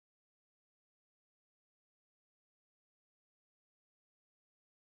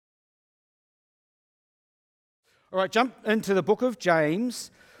All right, jump into the book of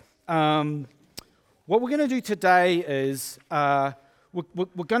James. What we're going to do today is we're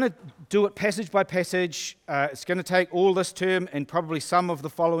going to do it passage by passage. It's going to take all this term and probably some of the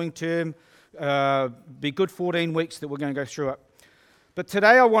following term. Be good 14 weeks that we're going to go through it. But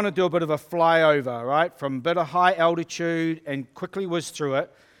today I want to do a bit of a flyover, right, from a bit of high altitude and quickly whiz through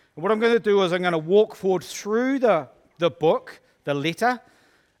it. And what I'm going to do is I'm going to walk forward through the book, the letter,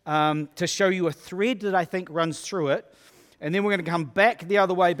 to show you a thread that I think runs through it. And then we're going to come back the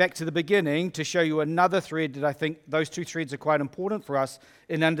other way, back to the beginning, to show you another thread that I think those two threads are quite important for us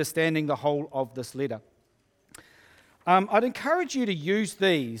in understanding the whole of this letter. I'd encourage you to use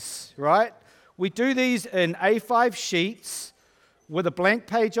these, right? We do these in A5 sheets with a blank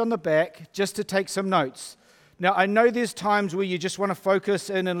page on the back just to take some notes. Now, I know there's times where you just want to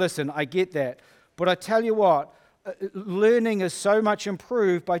focus in and listen. I get that. But I tell you what, learning is so much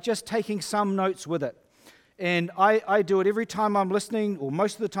improved by just taking some notes with it. And I do it every time I'm listening, or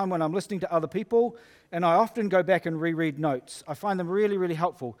most of the time when I'm listening to other people, and I often go back and reread notes. I find them really, really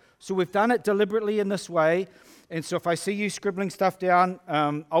helpful. So we've done it deliberately in this way, and so if I see you scribbling stuff down,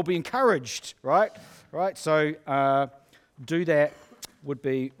 I'll be encouraged, right? So do that would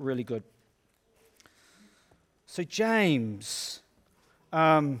be really good. So James,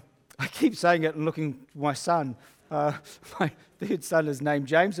 I keep saying it and looking at my son. My third son is named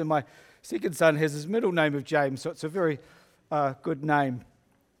James, and my second son has his middle name of James, so it's a very good name.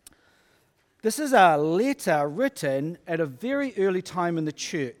 This is a letter written at a very early time in the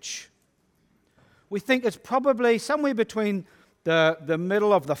church. We think it's probably somewhere between the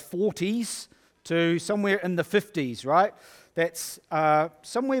middle of the 40s to somewhere in the 50s, right? That's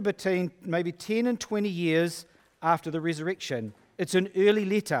somewhere between maybe 10 and 20 years after the resurrection. It's an early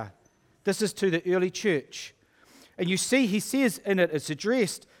letter. This is to the early church. And you see, he says in it, it's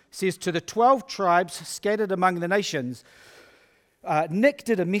addressed, says to the 12 tribes scattered among the nations. Nick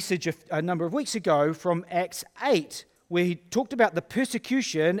did a message a number of weeks ago from Acts 8, where he talked about the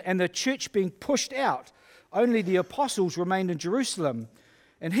persecution and the church being pushed out. Only the apostles remained in Jerusalem.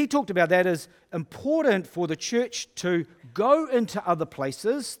 And he talked about that as important for the church to go into other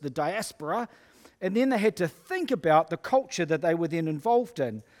places, the diaspora, and then they had to think about the culture that they were then involved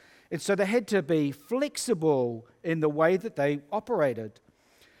in. And so they had to be flexible in the way that they operated.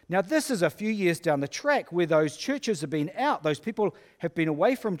 Now, this is a few years down the track where those churches have been out. Those people have been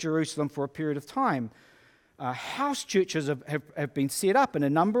away from Jerusalem for a period of time. House churches have been set up in a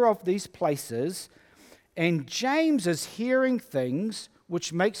number of these places. And James is hearing things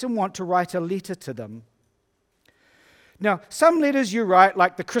which makes him want to write a letter to them. Now, some letters you write,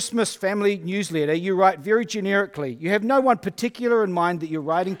 like the Christmas family newsletter, you write very generically. You have no one particular in mind that you're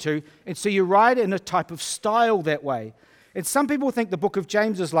writing to, and so you write in a type of style that way. And some people think the book of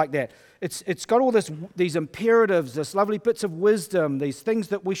James is like that. It's got all these imperatives, this lovely bits of wisdom, these things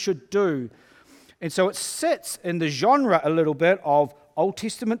that we should do. And so it sits in the genre a little bit of Old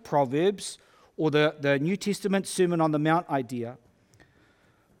Testament Proverbs or the New Testament Sermon on the Mount idea.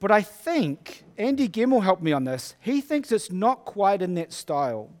 But I think, Andy Gemmell helped me on this, he thinks it's not quite in that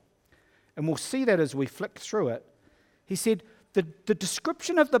style. And we'll see that as we flick through it. He said, the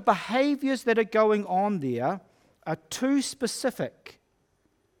description of the behaviors that are going on there are too specific.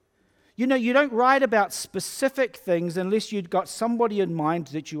 You know, you don't write about specific things unless you've got somebody in mind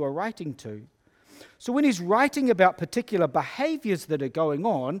that you are writing to. So when he's writing about particular behaviors that are going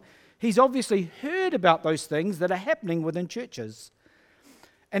on, he's obviously heard about those things that are happening within churches.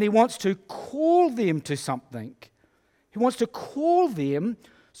 And he wants to call them to something. He wants to call them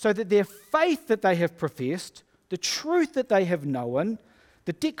so that their faith that they have professed, the truth that they have known,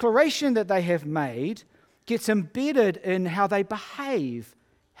 the declaration that they have made, gets embedded in how they behave,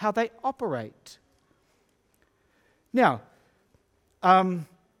 how they operate. Now,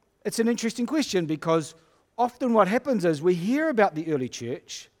 it's an interesting question because often what happens is we hear about the early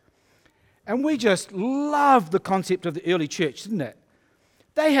church and we just love the concept of the early church, isn't it?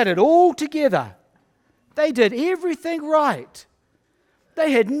 They had it all together. They did everything right.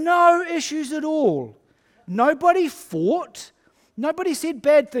 They had no issues at all. Nobody fought. Nobody said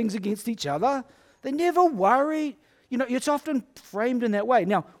bad things against each other. They never worried. You know, it's often framed in that way.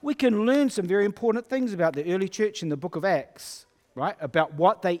 Now, we can learn some very important things about the early church in the book of Acts, right? About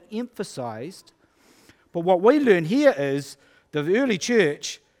what they emphasized. But what we learn here is the early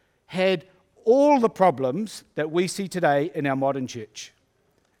church had all the problems that we see today in our modern church.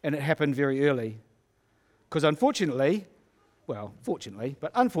 And it happened very early. Because unfortunately,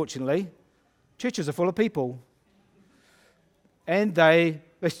 churches are full of people. And they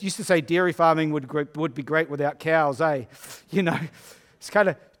used to say dairy farming would be great without cows, eh? You know, it's kind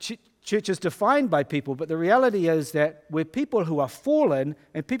of, Church is defined by people, but the reality is that we're people who are fallen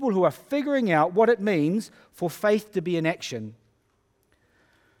and people who are figuring out what it means for faith to be in action.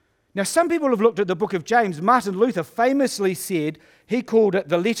 Now, some people have looked at the book of James. Martin Luther famously said he called it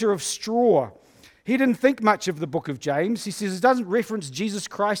the letter of straw. He didn't think much of the book of James. He says it doesn't reference Jesus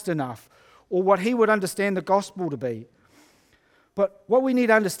Christ enough or what he would understand the gospel to be. But what we need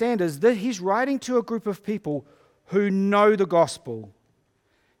to understand is that he's writing to a group of people who know the gospel.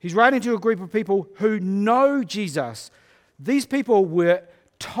 He's writing to a group of people who know Jesus. These people were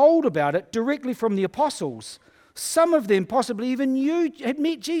told about it directly from the apostles. Some of them possibly even had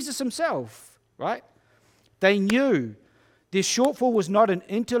met Jesus himself, right? They knew. Their shortfall was not an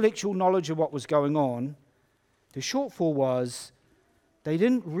intellectual knowledge of what was going on. Their shortfall was they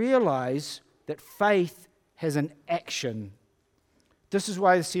didn't realize that faith has an action. This is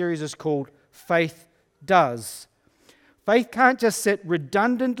why the series is called Faith Does. Faith can't just sit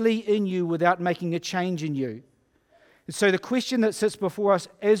redundantly in you without making a change in you. And so the question that sits before us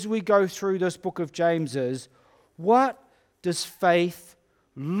as we go through this book of James is, what does faith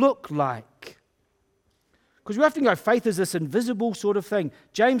look like? Because we often go, faith is this invisible sort of thing.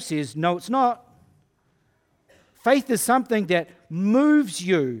 James says, no, it's not. Faith is something that moves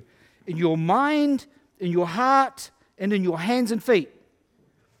you in your mind, in your heart, and in your hands and feet.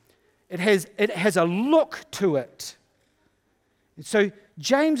 It has a look to it. And so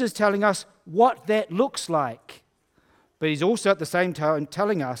James is telling us what that looks like. But he's also at the same time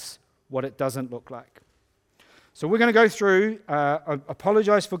telling us what it doesn't look like. So we're going to go through, I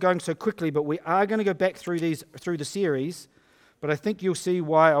apologize for going so quickly, but we are going to go back through the series. But I think you'll see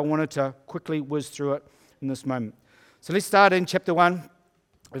why I wanted to quickly whiz through it in this moment. So let's start in chapter 1,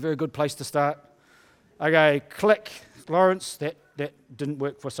 a very good place to start. Okay, click. Lawrence, that didn't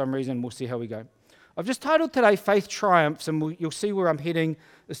work for some reason. We'll see how we go. I've just titled today Faith Triumphs, and you'll see where I'm heading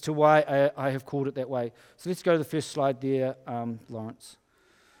as to why I have called it that way. So let's go to the first slide there, Lawrence,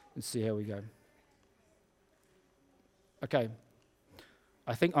 and see how we go. Okay,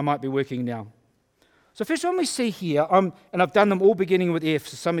 I think I might be working now. So first one we see here, and I've done them all beginning with F,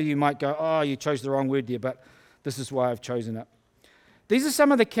 so some of you might go, oh, you chose the wrong word there, but this is why I've chosen it. These are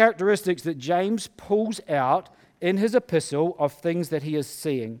some of the characteristics that James pulls out in his epistle of things that he is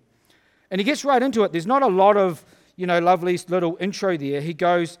seeing. And he gets right into it. There's not a lot of, lovely little intro there. He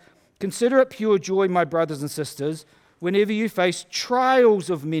goes, consider it pure joy, my brothers and sisters, whenever you face trials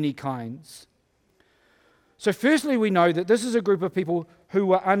of many kinds. So firstly, we know that this is a group of people who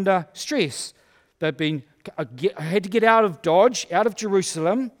were under stress. They've had to get out of Dodge, out of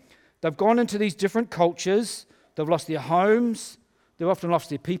Jerusalem. They've gone into these different cultures. They've lost their homes. They've often lost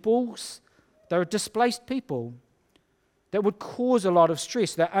their peoples. They're displaced people. That would cause a lot of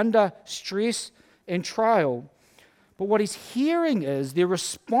stress. They're under stress and trial. But what he's hearing is their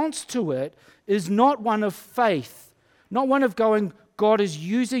response to it is not one of faith, not one of going, God is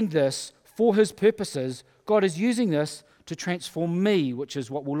using this for his purposes. God is using this to transform me, which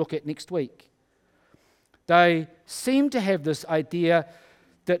is what we'll look at next week. They seem to have this idea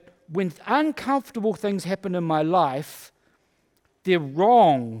that when uncomfortable things happen in my life, they're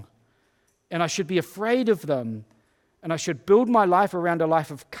wrong, and I should be afraid of them. And I should build my life around a life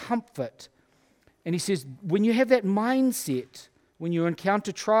of comfort. And he says, when you have that mindset, when you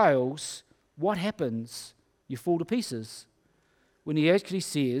encounter trials, what happens? You fall to pieces. When he actually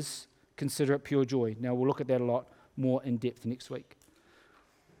says, consider it pure joy. Now, we'll look at that a lot more in depth next week.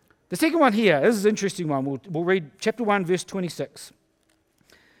 The second one here, this is an interesting one. We'll read chapter 1, verse 26.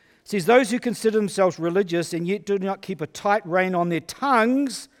 It says, those who consider themselves religious and yet do not keep a tight rein on their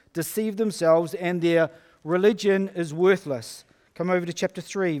tongues deceive themselves, and their religion is worthless. Come over to chapter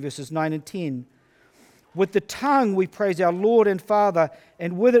 3, verses 9 and 10. With the tongue we praise our Lord and Father,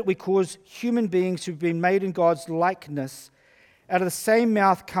 and with it we cause human beings who've been made in God's likeness. Out of the same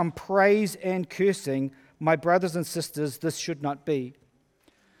mouth come praise and cursing. My brothers and sisters, this should not be.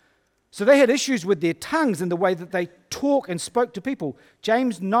 So they had issues with their tongues and the way that they talk and spoke to people.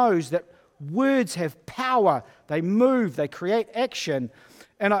 James knows that words have power. They move, they create action.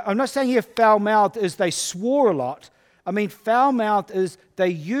 And I'm not saying here foul-mouthed is they swore a lot. I mean foul-mouthed is they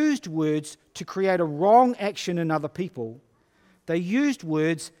used words to create a wrong action in other people. They used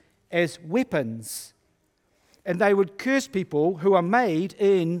words as weapons. And they would curse people who are made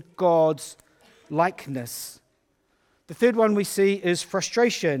in God's likeness. The third one we see is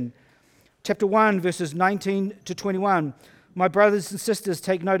frustration. Chapter 1, verses 19 to 21. My brothers and sisters,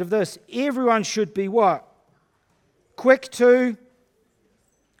 take note of this. Everyone should be what? Quick to...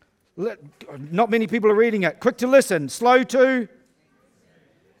 Not many people are reading it. Quick to listen, slow to,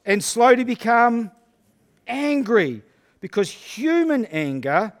 and slow to become angry. Because human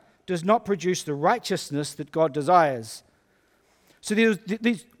anger does not produce the righteousness that God desires. So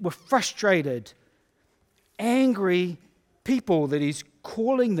these were frustrated, angry people that he's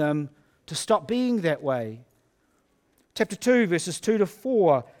calling them to stop being that way. Chapter 2, verses 2 to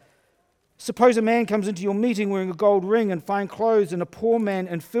 4. Suppose a man comes into your meeting wearing a gold ring and fine clothes, and a poor man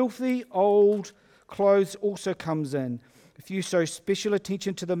in filthy old clothes also comes in. If you show special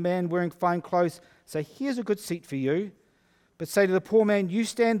attention to the man wearing fine clothes, say, here's a good seat for you. But say to the poor man, you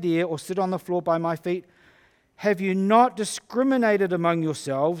stand there or sit on the floor by my feet. Have you not discriminated among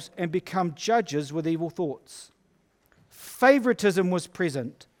yourselves and become judges with evil thoughts? Favoritism was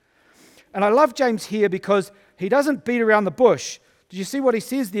present. And I love James here because he doesn't beat around the bush. Did you see what he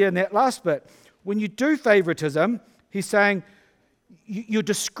says there in that last bit? When you do favoritism, he's saying you're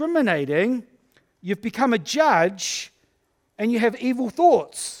discriminating, you've become a judge, and you have evil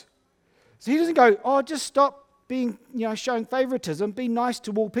thoughts. So he doesn't go, oh, just stop being, showing favoritism, be nice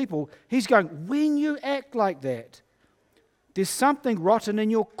to all people. He's going, when you act like that, there's something rotten in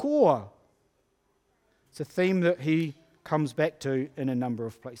your core. It's a theme that he comes back to in a number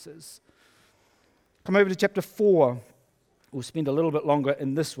of places. Come over to chapter 4. We'll spend a little bit longer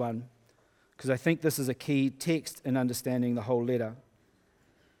in this one because I think this is a key text in understanding the whole letter.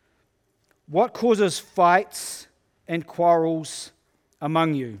 What causes fights and quarrels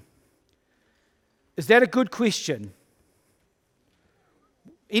among you? Is that a good question?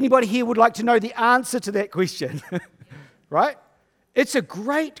 Anybody here would like to know the answer to that question? Right? It's a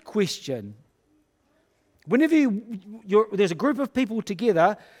great question. Whenever there's a group of people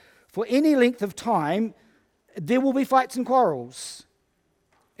together for any length of time, there will be fights and quarrels.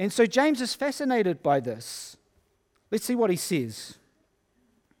 And so James is fascinated by this. Let's see what he says.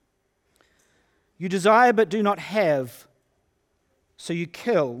 You desire but do not have, so you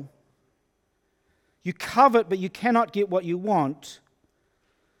kill. You covet but you cannot get what you want,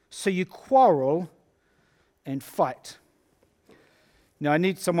 so you quarrel and fight. Now I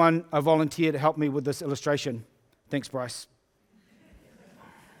need a volunteer to help me with this illustration. Thanks, Bryce.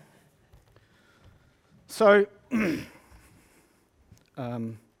 So, you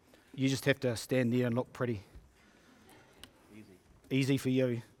just have to stand there and look pretty. Easy for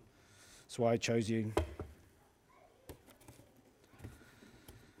you. That's why I chose you.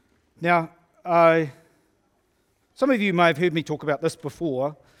 Now, some of you may have heard me talk about this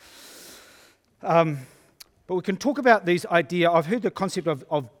before, but we can talk about these idea. I've heard the concept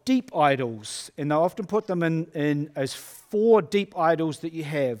of deep idols, and I often put them in as 4 deep idols that you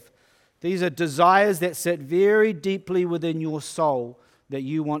have. These are desires that sit very deeply within your soul that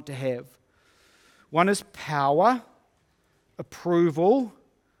you want to have. One is power, approval,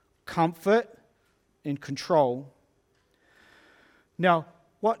 comfort, and control. Now,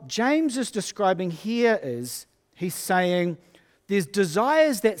 what James is describing here is, he's saying there's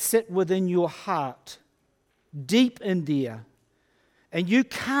desires that sit within your heart, deep in there, and you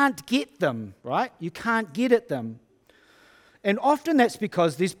can't get them, right? You can't get at them. And often that's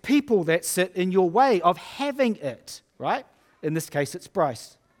because there's people that sit in your way of having it, right? In this case, it's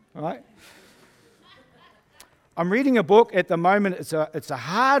Bryce, right? I'm reading a book at the moment. It's a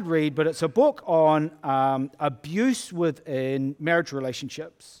hard read, but it's a book on abuse within marriage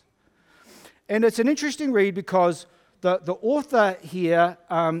relationships. And it's an interesting read because the author here,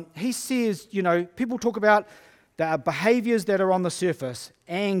 he says, people talk about the behaviors that are on the surface,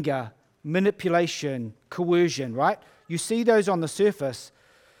 anger, manipulation, coercion, right? You see those on the surface.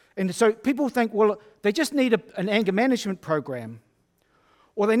 And so people think, well, they just need an anger management program,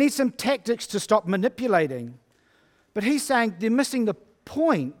 or they need some tactics to stop manipulating. But he's saying they're missing the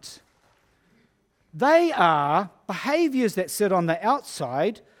point. They are behaviors that sit on the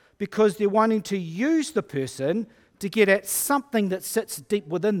outside because they're wanting to use the person to get at something that sits deep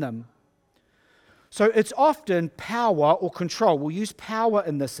within them. So it's often power or control. We'll use power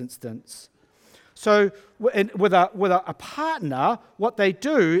in this instance. So with a partner, what they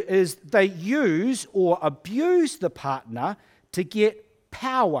do is they use or abuse the partner to get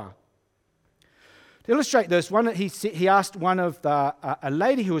power. To illustrate this, he asked one of a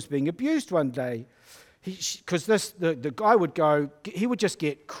lady who was being abused one day, because the guy he would just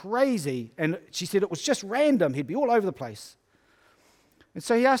get crazy, and she said it was just random. He'd be all over the place. And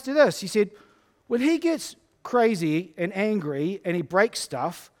so he asked her this. He said, when he gets crazy and angry and he breaks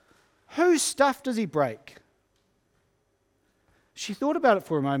stuff, whose stuff does he break? She thought about it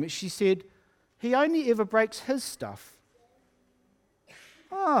for a moment. She said, he only ever breaks his stuff.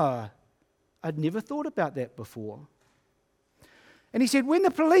 I'd never thought about that before. And he said, when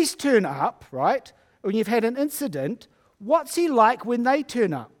the police turn up, right, when you've had an incident, what's he like when they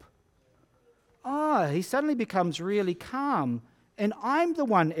turn up? He suddenly becomes really calm and I'm the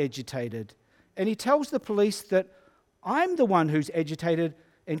one agitated. And he tells the police that I'm the one who's agitated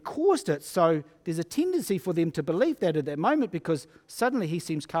and caused it. So there's a tendency for them to believe that at that moment because suddenly he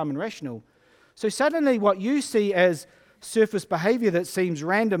seems calm and rational. So suddenly what you see as surface behavior that seems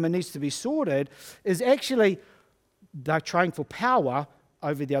random and needs to be sorted is actually they're trying for power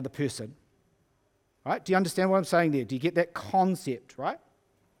over the other person. Right? Do you understand what I'm saying there? Do you get that concept, right?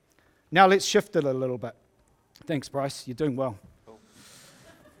 Now let's shift it a little bit. Thanks, Bryce. You're doing well.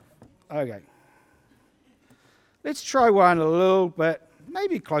 Okay. Let's try one a little bit,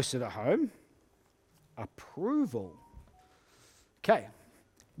 maybe closer to home. Approval. Okay.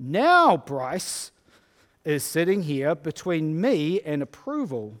 Now Bryce is sitting here between me and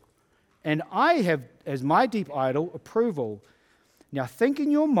approval. And I have, as my deep idol, approval. Now think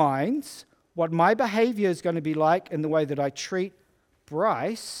in your minds what my behavior is going to be like in the way that I treat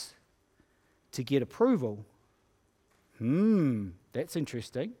Bryce to get approval. That's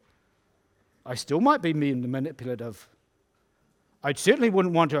interesting. I still might be manipulative. I certainly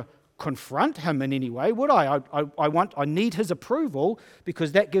wouldn't want to confront him in any way, would I? I need his approval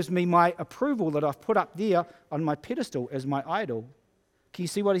because that gives me my approval that I've put up there on my pedestal as my idol. Can you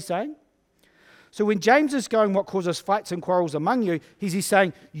see what he's saying? So when James is going, what causes fights and quarrels among you, he's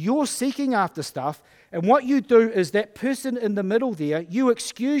saying, you're seeking after stuff, and what you do is that person in the middle there, you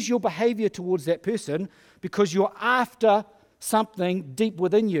excuse your behavior towards that person because you're after something deep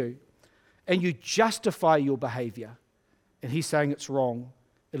within you, and you justify your behavior. And he's saying it's wrong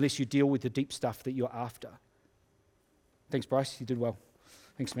unless you deal with the deep stuff that you're after. Thanks, Bryce. You did well.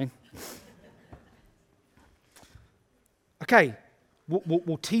 Thanks, man. Okay.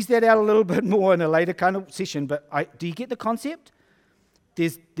 We'll tease that out a little bit more in a later kind of session, but do you get the concept?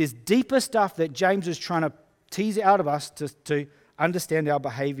 There's deeper stuff that James is trying to tease out of us to understand our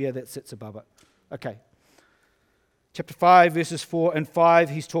behavior that sits above it. Okay. Chapter 5, verses 4 and 5,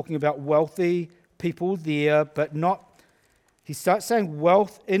 he's talking about wealthy people there, but not, he starts saying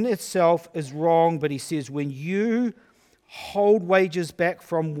wealth in itself is wrong, but he says when you hold wages back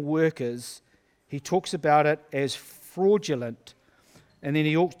from workers, he talks about it as fraudulent. And then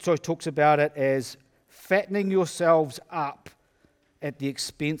he also talks about it as fattening yourselves up at the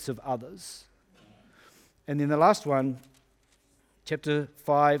expense of others. And then the last one, chapter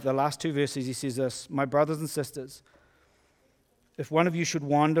 5, the last two verses, he says this, my brothers and sisters, if one of you should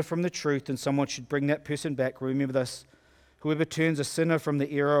wander from the truth and someone should bring that person back, remember this, whoever turns a sinner from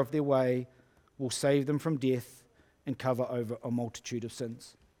the error of their way will save them from death and cover over a multitude of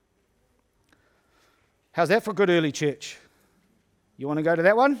sins. How's that for good early church? You want to go to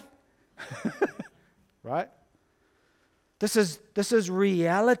that one? Right? This is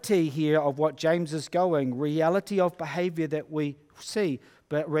reality here of what James is going, reality of behavior that we see,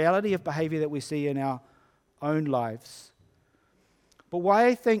 but reality of behavior that we see in our own lives. But why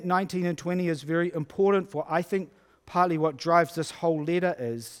I think 19 and 20 is very important for, I think, partly what drives this whole letter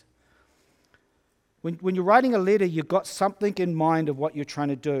is, when you're writing a letter, you've got something in mind of what you're trying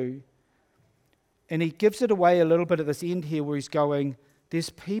to do. And he gives it away a little bit at this end here where he's going, there's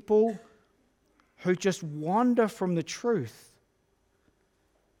people who just wander from the truth.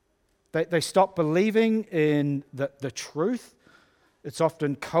 They stop believing in the truth. It's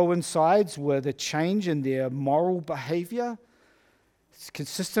often coincides with a change in their moral behavior. It's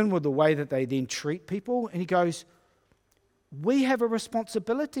consistent with the way that they then treat people. And he goes, we have a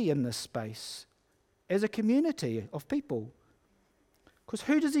responsibility in this space as a community of people. Because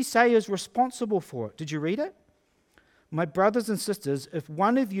who does he say is responsible for it? Did you read it? My brothers and sisters, if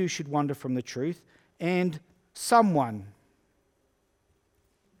one of you should wander from the truth, and someone.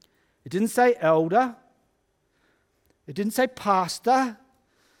 It didn't say elder. It didn't say pastor.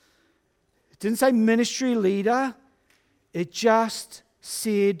 It didn't say ministry leader. It just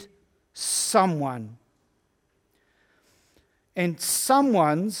said someone. And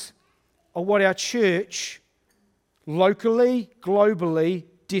someones are what our church locally, globally,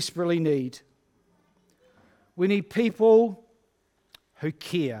 desperately need. We need people who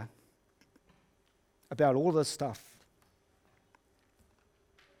care about all this stuff.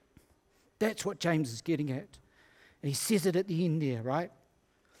 That's what James is getting at. And he says it at the end there, right?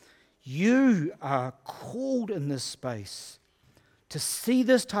 You are called in this space to see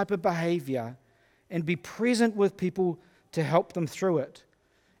this type of behavior and be present with people to help them through it.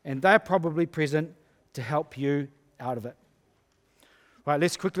 And they're probably present to help you out of it. Right,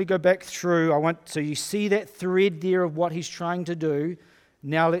 let's quickly go back through. So you see that thread there of what he's trying to do.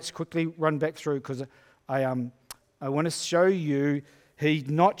 Now let's quickly run back through because I want to show you he's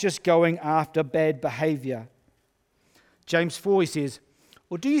not just going after bad behavior. James 4, he says,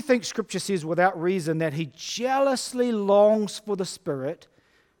 Or do you think Scripture says without reason that he jealously longs for the Spirit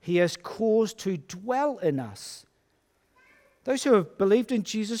he has caused to dwell in us? Those who have believed in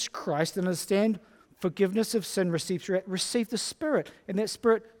Jesus Christ and understand forgiveness of sin receive the Spirit, and that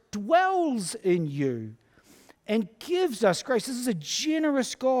Spirit dwells in you and gives us grace. This is a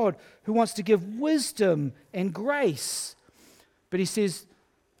generous God who wants to give wisdom and grace. But he says,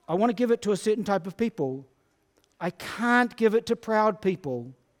 I want to give it to a certain type of people. I can't give it to proud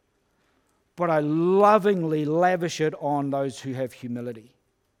people, but I lovingly lavish it on those who have humility.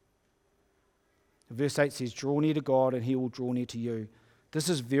 Verse 8 says, draw near to God and he will draw near to you. This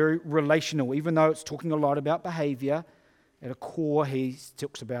is very relational, even though it's talking a lot about behavior. At a core, he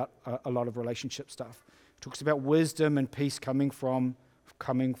talks about a lot of relationship stuff. He talks about wisdom and peace coming from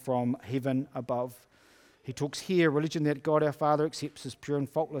heaven above. He talks here, religion that God our Father accepts as pure and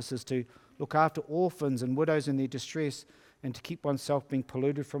faultless is to look after orphans and widows in their distress and to keep oneself being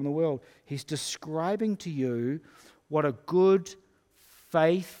polluted from the world. He's describing to you what a good,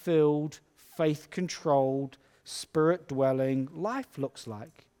 faith-filled, faith-controlled, Spirit-dwelling life looks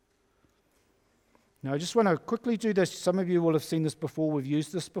like. Now, I just want to quickly do this. Some of you will have seen this before. We've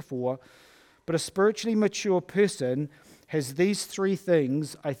used this before. But a spiritually mature person has these three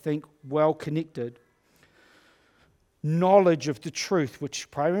things, I think, well connected. Knowledge of the truth, which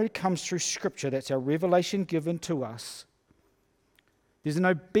primarily comes through Scripture. That's our revelation given to us. There's an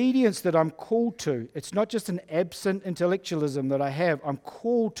obedience that I'm called to. It's not just an absent intellectualism that I have. I'm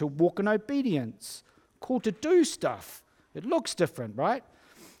called to walk in obedience, called to do stuff. It looks different, right?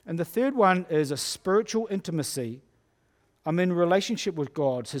 And the third one is a spiritual intimacy. I'm in relationship with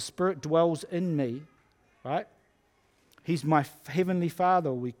God. His Spirit dwells in me, right? He's my heavenly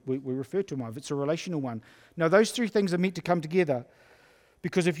Father, we refer to him of. It's a relational one. Now, those three things are meant to come together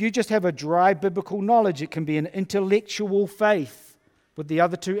because if you just have a dry biblical knowledge, it can be an intellectual faith with the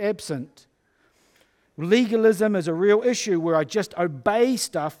other two absent. Legalism is a real issue where I just obey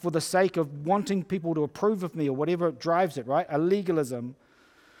stuff for the sake of wanting people to approve of me or whatever drives it, right? A legalism.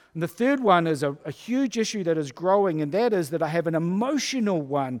 And the third one is a huge issue that is growing, and that is that I have an emotional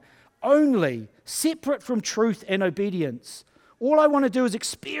one only, separate from truth and obedience. All I want to do is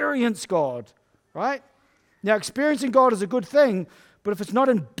experience God, right? Now, experiencing God is a good thing, but if it's not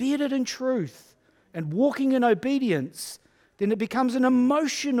embedded in truth and walking in obedience, then it becomes an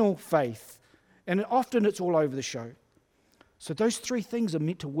emotional faith, and often it's all over the show. So those three things are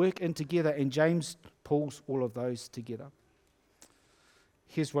meant to work in together, and James pulls all of those together.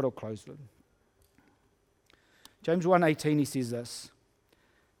 Here's what I'll close with. James 1:18, he says this.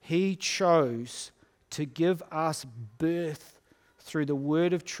 He chose to give us birth through the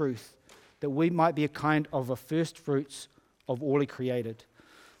word of truth, that we might be a kind of a first fruits of all he created.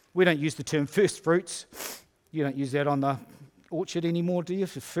 We don't use the term first fruits. You don't use that on the orchard anymore, do you?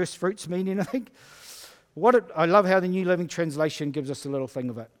 If first fruits mean anything? I love how the New Living Translation gives us a little thing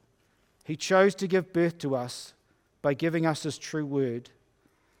of it. He chose to give birth to us by giving us his true word,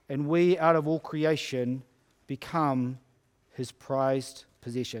 and we, out of all creation, become his prized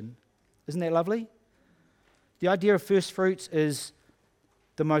possession. Isn't that lovely? The idea of first fruits is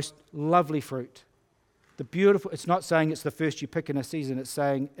the most lovely fruit. The beautiful, it's not saying it's the first you pick in a season, it's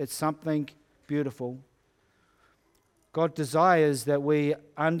saying it's something beautiful. God desires that we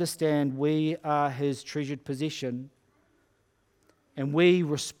understand we are his treasured possession, and we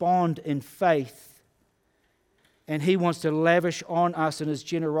respond in faith, and he wants to lavish on us in his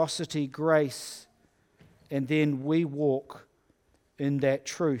generosity, grace, and then we walk in that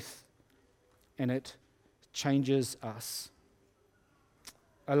truth, and it changes us.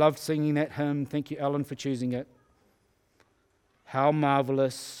 I loved singing that hymn. Thank you, Ellen, for choosing it. How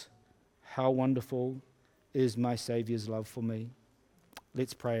marvelous, how wonderful is my Saviour's love for me.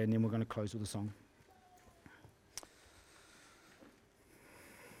 Let's pray, and then we're going to close with a song.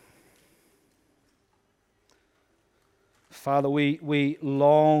 Father, we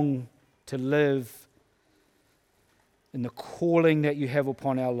long to live in the calling that you have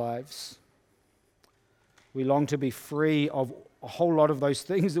upon our lives. We long to be free of a whole lot of those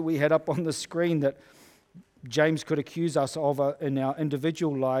things that we had up on the screen that James could accuse us of in our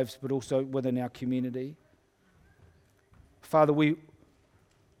individual lives, but also within our community. Father, we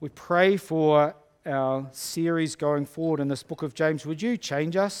pray for our series going forward in this book of James. Would you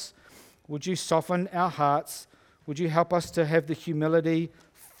change us? Would you soften our hearts? Would you help us to have the humility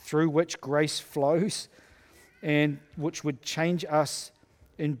through which grace flows and which would change us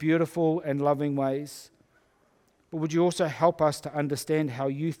in beautiful and loving ways? But would you also help us to understand how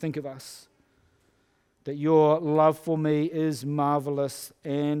you think of us? That your love for me is marvelous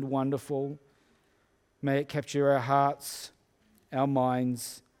and wonderful. May it capture our hearts our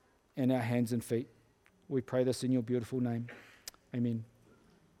minds, and our hands and feet. We pray this in your beautiful name. Amen.